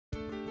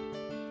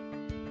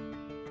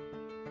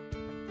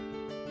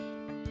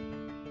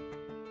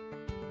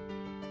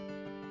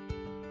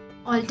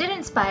Altair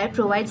Inspire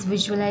provides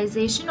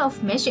visualization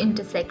of mesh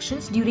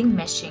intersections during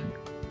meshing.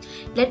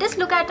 Let us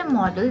look at a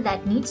model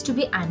that needs to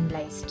be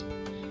analyzed.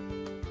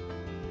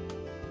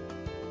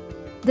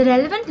 The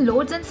relevant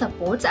loads and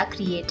supports are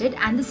created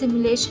and the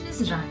simulation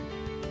is run.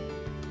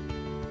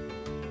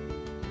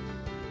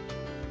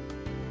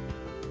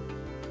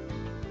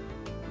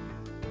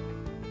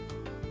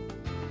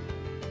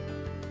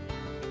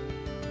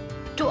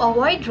 To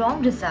avoid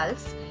wrong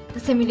results, the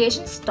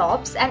simulation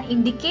stops and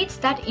indicates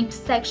that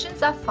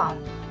intersections are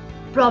found.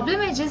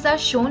 Problem edges are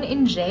shown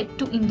in red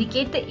to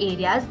indicate the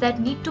areas that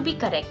need to be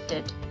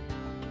corrected.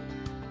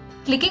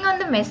 Clicking on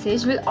the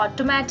message will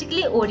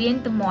automatically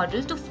orient the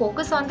model to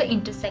focus on the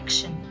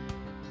intersection.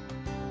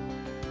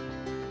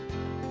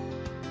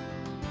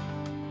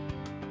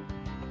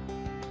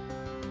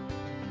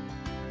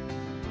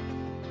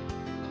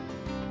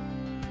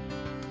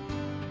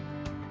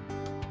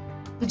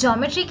 The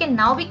geometry can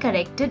now be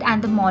corrected and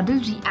the model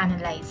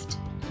reanalyzed.